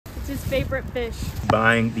his favorite fish.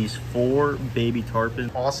 Buying these 4 baby tarpon.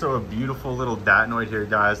 Also a beautiful little datinoid here,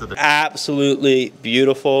 guys. Absolutely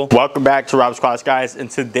beautiful. Welcome back to Rob's Aquatics, guys. In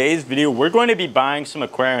today's video, we're going to be buying some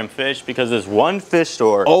aquarium fish because this one fish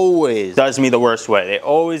store always does me the worst way. They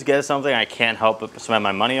always get something I can't help but spend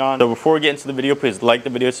my money on. So before we get into the video, please like the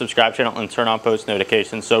video, subscribe channel, and turn on post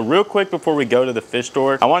notifications. So real quick before we go to the fish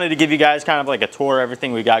store, I wanted to give you guys kind of like a tour of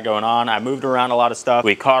everything we got going on. I moved around a lot of stuff.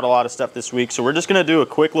 We caught a lot of stuff this week. So we're just gonna do a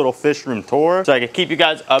quick little fish room tour so I can keep you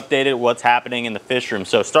guys updated what's happening in the fish room.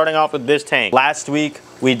 So starting off with this tank. Last week,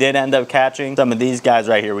 we did end up catching some of these guys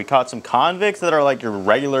right here. We caught some convicts that are like your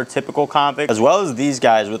regular typical convicts, as well as these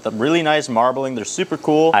guys with a really nice marbling. They're super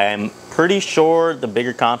cool. I am pretty sure the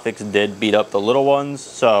bigger convicts did beat up the little ones.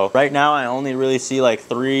 So right now I only really see like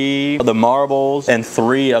 3 of the marbles and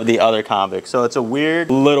 3 of the other convicts. So it's a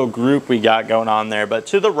weird little group we got going on there. But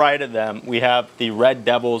to the right of them, we have the red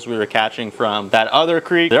devils we were catching from that other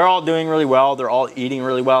creek. They're all doing really well. They're all eating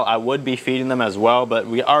really well. I would be feeding them as well, but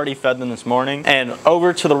we already fed them this morning. And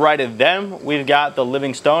over to the right of them, we've got the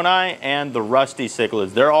livingstone eye and the rusty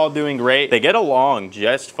cichlids. They're all doing great. They get along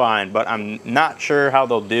just fine, but I'm not sure how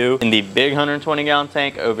they'll do in the big 120-gallon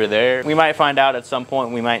tank over there. We might find out at some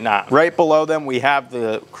point, we might not. Right below them, we have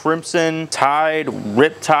the crimson tide,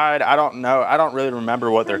 riptide. I don't know. I don't really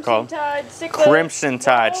remember what they're called. Crimson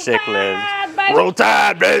tide cichlids. Roll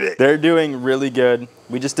Tide, baby. They're doing really good.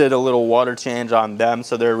 We just did a little water change on them,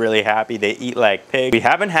 so they're really happy. They eat like pigs. We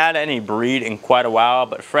haven't had any breed in quite a while,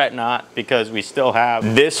 but fret not, because we still have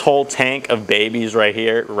this whole tank of babies right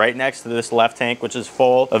here, right next to this left tank, which is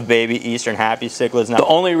full of baby Eastern Happy cichlids. Now, the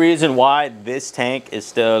only reason why this tank is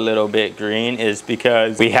still a little bit green is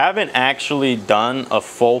because we haven't actually done a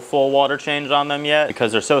full water change on them yet,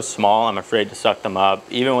 because they're so small. I'm afraid to suck them up.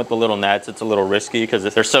 Even with the little nets, it's a little risky because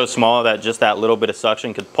they're so small that just that little bit of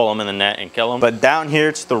suction could pull them in the net and kill them. But down here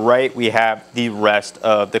to the right, we have the rest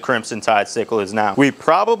of the crimson tide cichlids. Now we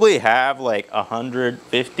probably have like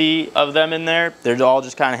 150 of them in there. They're all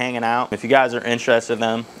just kind of hanging out. If you guys are interested in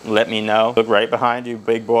them, let me know. Look right behind you,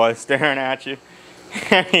 big boy staring at you.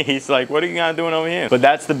 He's like, what are you guys doing over here? But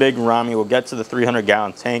that's the big Rami. We'll get to the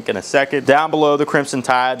 300-gallon tank in a second. Down below the crimson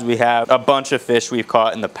tides, we have a bunch of fish we've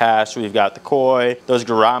caught in the past. We've got the koi, those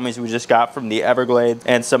gouramis we just got from the Everglades,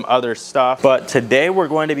 and some other stuff. But today we're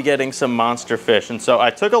going to be getting some monster fish. And so I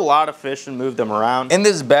took a lot of fish and moved them around. In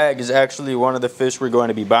this bag is actually one of the fish we're going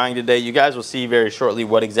to be buying today. You guys will see very shortly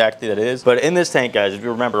what exactly that is. But in this tank, guys, if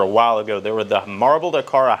you remember a while ago, there were the marbled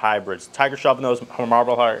Acara hybrids. Tiger shovelnose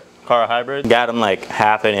marble heart. Acara hybrid. Got them like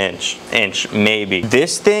half an inch maybe.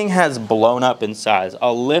 This thing has blown up in size.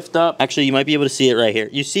 I'll lift up. Actually, you might be able to see it right here.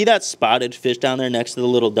 You see that spotted fish down there next to the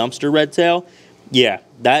little dumpster red tail? Yeah,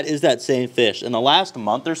 that is that same fish. In the last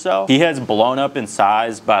month or so, he has blown up in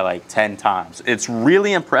size by like 10 times. It's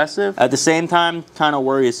really impressive. At the same time, kind of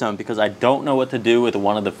worrisome because I don't know what to do with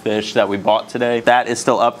one of the fish that we bought today. That is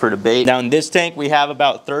still up for debate. Now in this tank, we have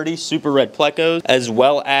about 30 super red plecos, as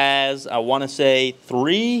well as, I want to say,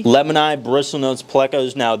 3 lemon eye bristlenose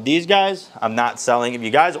plecos. Now these guys, I'm not selling. If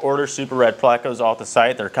you guys order super red plecos off the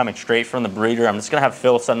site, they're coming straight from the breeder. I'm just gonna have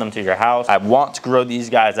Phil send them to your house. I want to grow these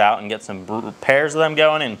guys out and get some pairs of them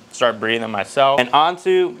going and start breeding them myself. And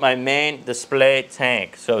onto my main display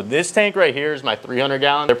tank. So this tank right here is my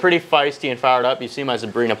 300-gallon. They're pretty feisty and fired up. You see my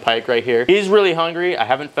Sabrina pike right here. He's really hungry. I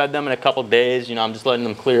haven't fed them in a couple days. You know, I'm just letting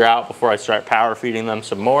them clear out before I start power feeding them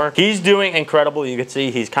some more. He's doing incredible. You can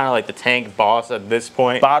see he's kind of like the tank boss at this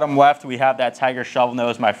point. Bottom left, we have that tiger shovel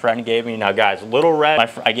nose my friend gave me. Now guys, little red,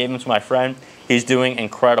 I gave him to my friend. He's doing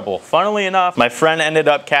incredible. Funnily enough, my friend ended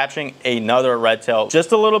up catching another red tail,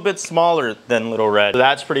 just a little bit smaller than little red. So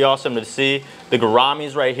that's pretty awesome to see. The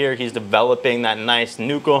gouramis right here, he's developing that nice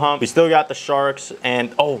nuchal hump. We still got the sharks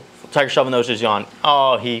and, oh, tiger shovel nose just yawned.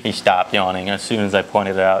 Oh, he stopped yawning as soon as I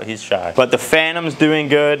pointed it out. He's shy. But the phantom's doing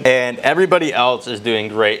good and everybody else is doing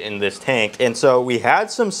great in this tank. And so we had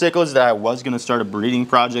some cichlids that I was gonna start a breeding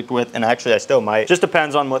project with, and actually I still might. Just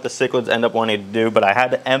depends on what the cichlids end up wanting to do, but I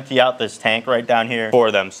had to empty out this tank right down here for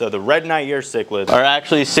them. So the red night ear cichlids are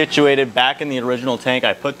actually situated back in the original tank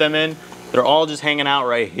I put them in. They're all just hanging out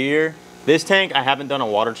right here. This tank, I haven't done a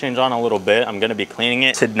water change on a little bit. I'm gonna be cleaning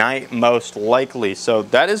it tonight, most likely. So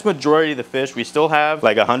that is majority of the fish. We still have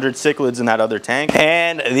like 100 cichlids in that other tank.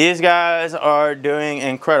 And these guys are doing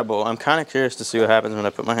incredible. I'm kind of curious to see what happens when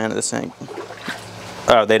I put my hand in this tank.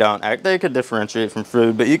 Oh, they don't act, they could differentiate from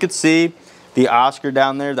food, but you could see the Oscar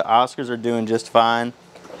down there. The Oscars are doing just fine.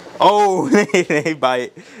 Oh, they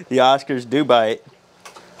bite. The Oscars do bite.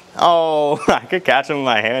 Oh, I could catch them in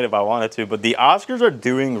my hand if I wanted to, but the Oscars are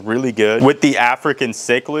doing really good with the African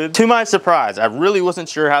cichlid. To my surprise, I really wasn't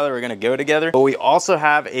sure how they were gonna go together, but we also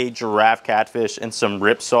have a giraffe catfish and some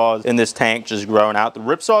ripsaws in this tank just growing out. The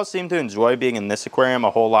ripsaws seem to enjoy being in this aquarium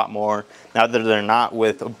a whole lot more now that they're not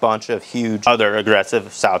with a bunch of huge other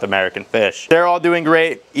aggressive South American fish. They're all doing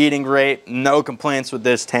great, eating great, no complaints with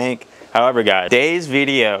this tank. However, guys, today's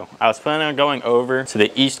video, I was planning on going over to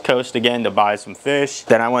the East Coast again to buy some fish.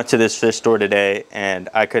 Then I went to this fish store today and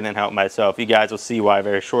I couldn't help myself. You guys will see why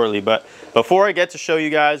very shortly. But before I get to show you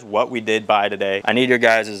guys what we did buy today, I need your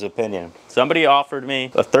guys' opinion. Somebody offered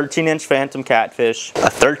me a 13-inch phantom catfish, a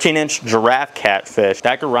 13-inch giraffe catfish.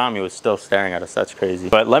 That gourami was still staring at us. That's crazy.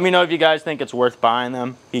 But let me know if you guys think it's worth buying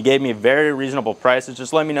them. He gave me very reasonable prices.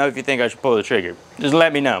 Just let me know if you think I should pull the trigger. Just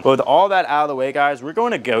let me know. But with all that out of the way, guys, we're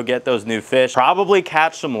going to go get those new fish. Probably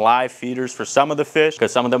catch some live feeders for some of the fish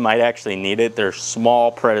because some of them might actually need it. They're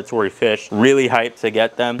small predatory fish. Really hyped to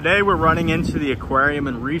get them. Today we're running into the aquarium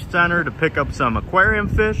and reef center to pick up some aquarium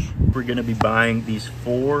fish. We're going to be buying these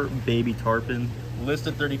 4 baby tarpon,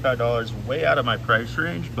 listed $35, way out of my price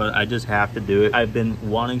range, but I just have to do it. I've been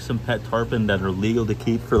wanting some pet tarpon that are legal to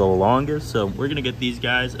keep for the longest, so we're gonna get these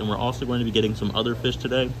guys, and we're also going to be getting some other fish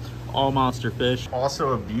today, all monster fish.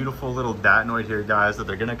 Also a beautiful little datnoid here, guys, that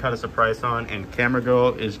they're gonna cut us a price on, and Camera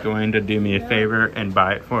Girl is going to do me a favor and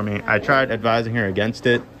buy it for me. I tried advising her against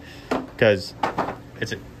it because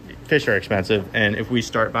fish are expensive, and if we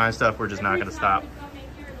start buying stuff, we're just not gonna stop.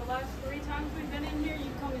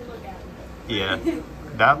 Yeah,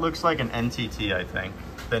 that looks like an NTT, I think.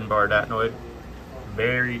 Thin bar datnoid.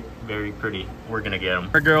 Very, very pretty. We're gonna get them.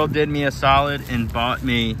 Our girl did me a solid and bought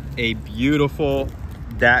me a beautiful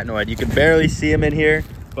datnoid. You can barely see him in here,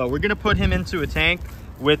 but we're gonna put him into a tank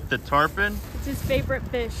with the tarpon. It's his favorite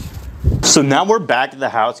fish. So now we're back at the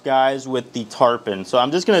house, guys, with the tarpon. So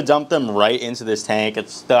I'm just gonna dump them right into this tank.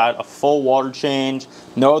 It's got a full water change,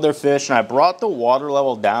 no other fish, and I brought the water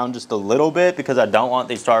level down just a little bit because I don't want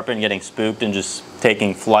these tarpon getting spooked and just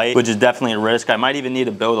taking flight, which is definitely a risk. I might even need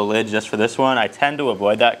to build a lid just for this one. I tend to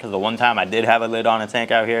avoid that because the one time I did have a lid on a tank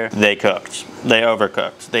out here, they cooked. They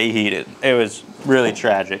overcooked. They heated. It was really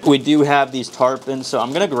tragic. We do have these tarpon, so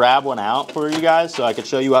I'm gonna grab one out for you guys so I could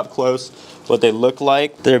show you up close what they look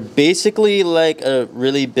like. They're basically like a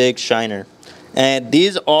really big shiner. And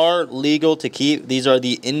these are legal to keep. These are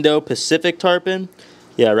the Indo-Pacific tarpon.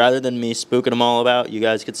 Yeah, rather than me spooking them all about, you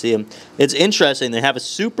guys could see them. It's interesting. They have a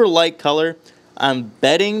super light color. I'm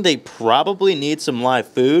betting they probably need some live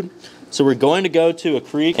food. So we're going to go to a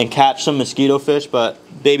creek and catch some mosquito fish, but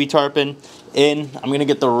baby tarpon in. I'm going to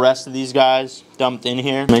get the rest of these guys dumped in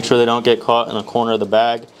here. Make sure they don't get caught in a corner of the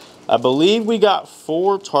bag. I believe we got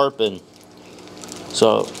 4 tarpon.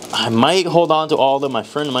 So I might hold on to all of them. My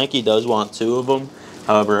friend Mikey does want 2 of them.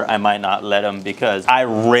 However, I might not let him because I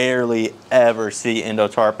rarely ever see Indo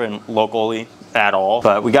tarpon locally at all.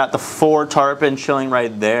 But we got the 4 tarpon chilling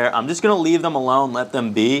right there. I'm just gonna leave them alone, let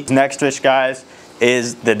them be. Next fish, guys,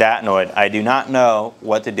 is the datnoid. I do not know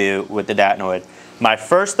what to do with the datnoid. My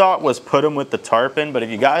first thought was put him with the tarpon, but if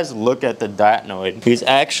you guys look at the datnoid, he's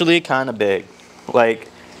actually kind of big. Like,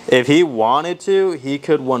 if he wanted to, he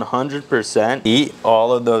could 100% eat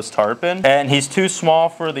all of those tarpon. And he's too small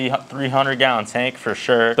for the 300-gallon tank for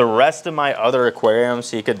sure. The rest of my other aquariums,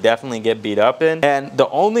 he could definitely get beat up in. And the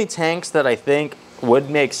only tanks that I think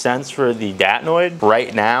would make sense for the datnoid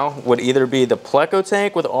right now would either be the pleco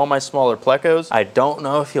tank with all my smaller plecos. I don't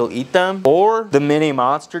know if he'll eat them, or the mini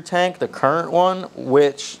monster tank, the current one,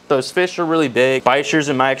 which those fish are really big. Bichers,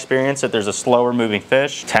 in my experience, if there's a slower moving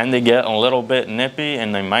fish, tend to get a little bit nippy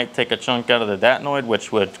and they might take a chunk out of the datnoid,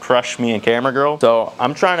 which would crush me and Camera Girl. So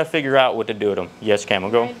I'm trying to figure out what to do with them. Yes,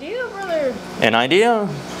 Camera Girl? An idea, brother. An idea?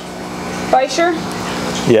 Bicher?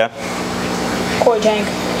 Yeah. Koi tank.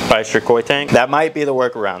 Bicher koi tank. That might be the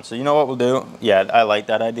workaround. So you know what we'll do? Yeah, I like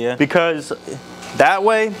that idea. Because that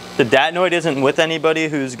way, the datnoid isn't with anybody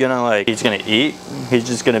who's gonna he's gonna eat. He's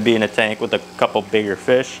just gonna be in a tank with a couple bigger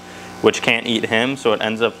fish, which can't eat him, so it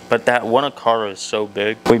ends up, but that one Akara is so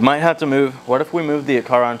big. We might have to move, what if we move the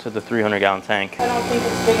Akara onto the 300-gallon tank? I don't think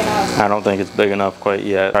it's big enough. I don't think it's big enough quite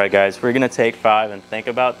yet. All right, guys, we're gonna take 5 and think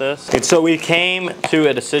about this. And so we came to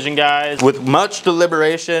a decision, guys. With much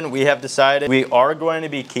deliberation, we have decided we are going to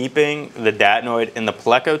be keeping the datnoid in the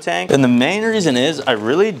pleco tank. And the main reason is I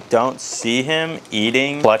really don't see him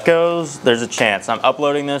eating plecos. There's a chance. I'm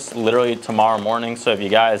uploading this literally tomorrow morning, so if you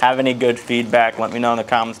guys have any good feedback, let me know in the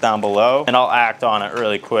comments down below. And I'll act on it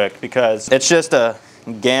really quick because it's just a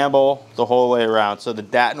gamble the whole way around. So the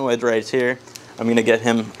datnoid right here, I'm gonna get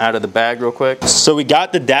him out of the bag real quick. So we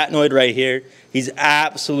got the datnoid right here. He's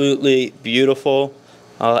absolutely beautiful.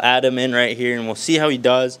 I'll add him in right here and we'll see how he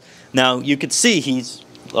does. Now you can see he's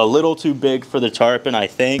a little too big for the tarpon, I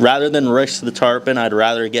think. Rather than risk the tarpon, I'd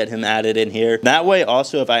rather get him added in here. That way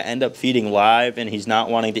also, if I end up feeding live and he's not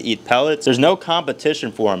wanting to eat pellets, there's no competition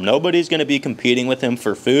for him. Nobody's gonna be competing with him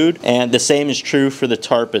for food, and the same is true for the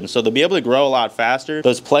tarpon. So they'll be able to grow a lot faster.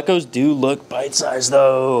 Those plecos do look bite-sized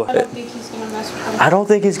though. I don't think he's gonna mess with them. I don't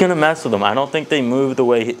think he's gonna mess with them. I don't think they move the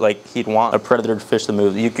way he'd want a predator fish to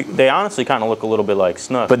move. They honestly kind of look a little bit like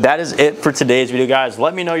snook. But that is it for today's video, guys.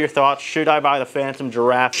 Let me know your thoughts. Should I buy the phantom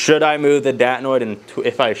giraffe? Should I move the datnoid? And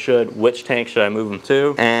if I should, which tank should I move them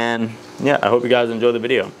to? And yeah, I hope you guys enjoy the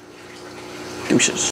video. Deuces.